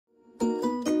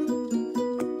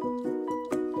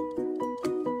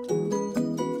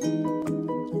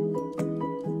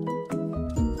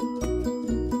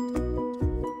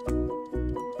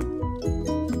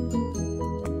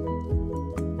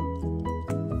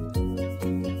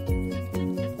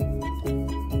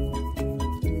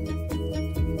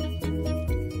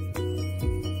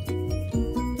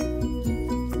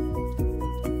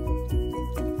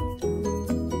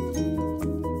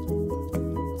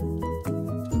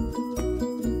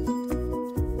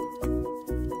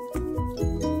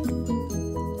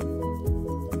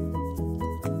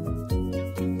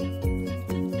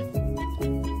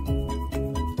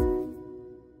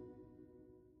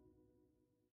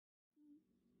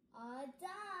All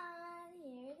done.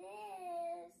 Here it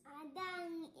is. All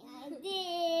done like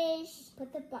this.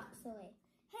 Put the box away.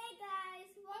 Hey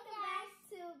guys, welcome back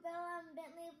to Bella and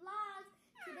Bentley Vlogs.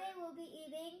 Today we'll be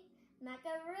eating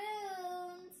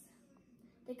macaroons.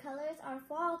 The colors are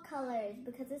fall colors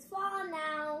because it's fall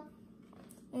now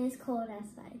and it's cold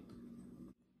outside.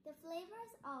 The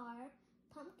flavors are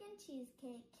pumpkin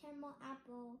cheesecake, caramel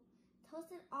apple,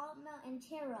 toasted almond milk, and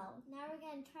churro. Now we're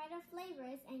going to try the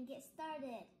flavors and get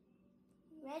started.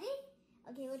 Ready?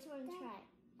 Okay, which one to try?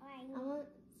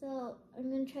 So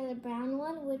I'm going to try the brown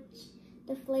one, which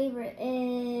the flavor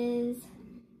is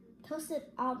toasted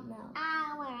almond milk.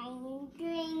 I want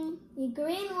green. The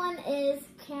green one is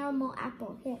caramel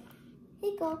apple. Here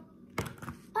you go.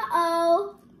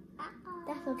 Uh-oh.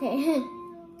 That's okay.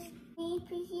 Me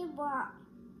piece of bark.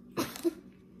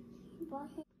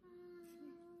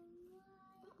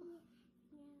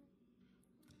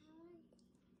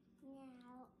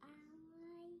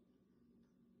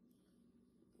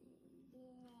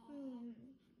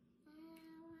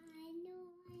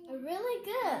 Really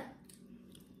good.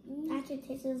 Actually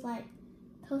tastes like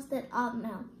toasted almond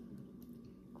milk.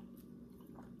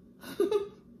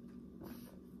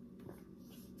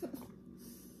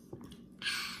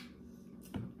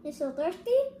 You so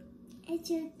thirsty? It's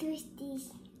so thirsty.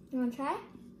 You want to try?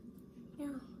 No.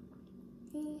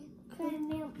 Try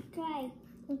milk. Try.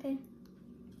 Okay.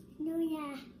 No,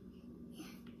 yeah.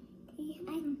 I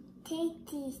taste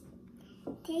this.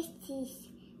 Taste this.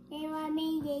 Then what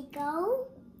made it go?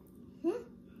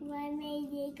 What made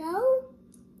it go?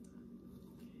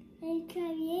 Let's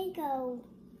try it go.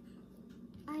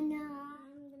 Oh no.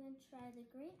 I'm going to try the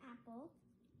green apple.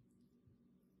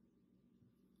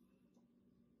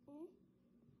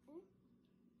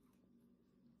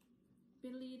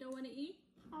 Billy, you don't want to eat?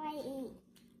 I eat.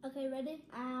 Okay, ready?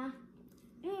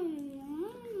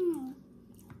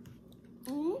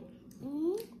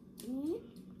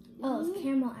 Oh, it's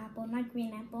caramel apple, not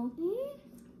green apple.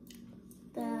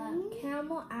 The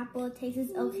caramel apple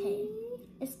tastes okay.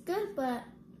 It's good, but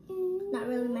not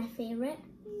really my favorite.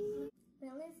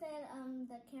 Bentley said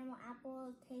the caramel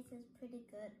apple tastes pretty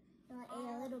good. So I ate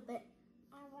a little bit.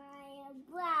 I want a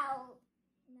brown.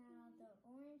 Now the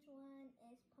orange one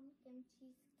is pumpkin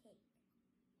cheesecake.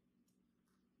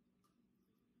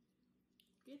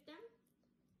 Good then?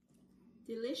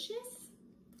 Delicious?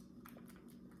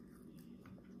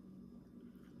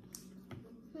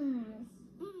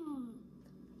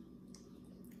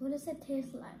 What does it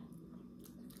taste like?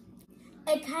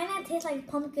 It kind of tastes like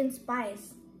pumpkin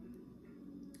spice.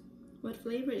 What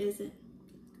flavor is it?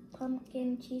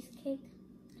 Pumpkin cheesecake.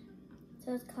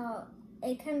 So it's called,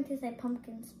 it kind of tastes like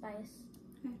pumpkin spice.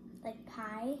 Like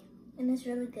pie. And it's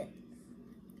really good.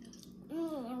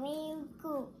 Very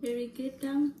good. Very good,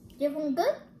 Dom. This one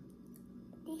good?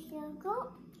 This one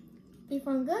good? This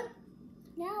one good?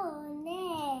 No,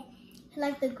 no. I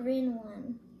like the green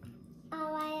one. I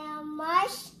want a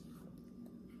mush.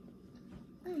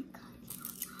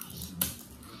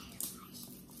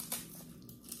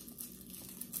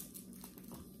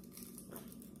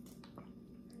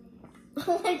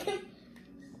 Oh my god.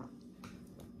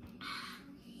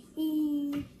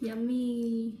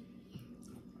 Yummy.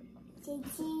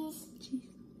 Cheese.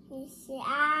 Cheese.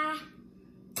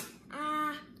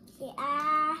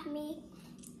 Me.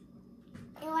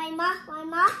 One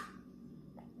more.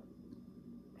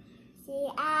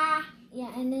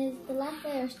 Yeah, and then the last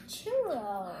layer is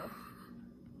churro.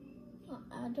 Oh,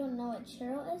 I don't know what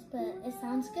churro is, but it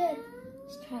sounds good.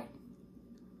 Let's try it.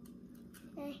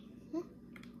 Tasty.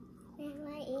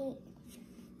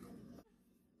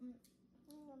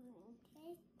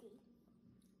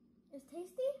 It's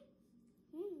tasty?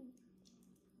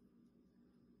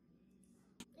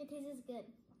 It tastes good.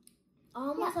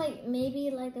 Almost like maybe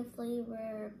like the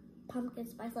flavor pumpkin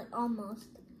spice, like almost.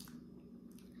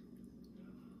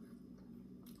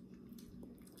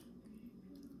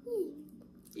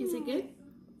 Is it good?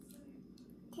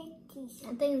 Tasty.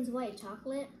 I think it's white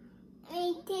chocolate.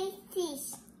 Tasty.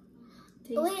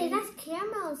 Oh, wait, that's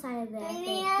caramel inside of that.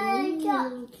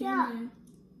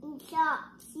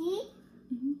 See?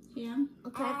 Yeah.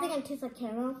 Okay, I think it tastes like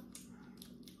caramel.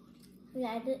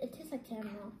 Yeah, it tastes like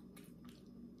caramel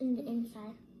in the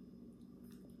inside.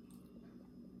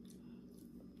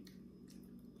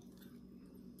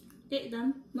 Get it,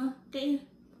 Dom. Ma, get it.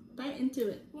 Bite into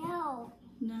it. No.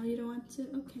 No, you don't want to?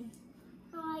 Okay.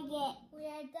 We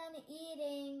are done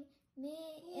eating. Me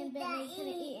and Bentley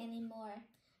couldn't eat anymore.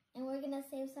 And we're going to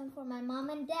save some for my mom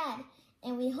and dad.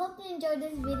 And we hope you enjoyed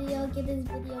this video. Give this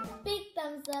video a big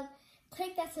thumbs up.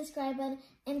 Click that subscribe button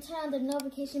and turn on the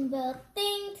notification bell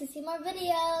thing to see more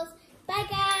videos. Bye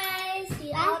guys! guys. See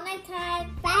you all next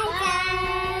time. Bye,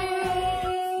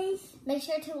 guys. Make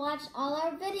sure to watch all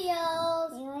our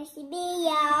videos. Watch the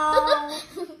video.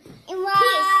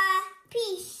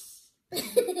 Peace.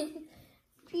 Peace.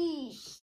 Peace.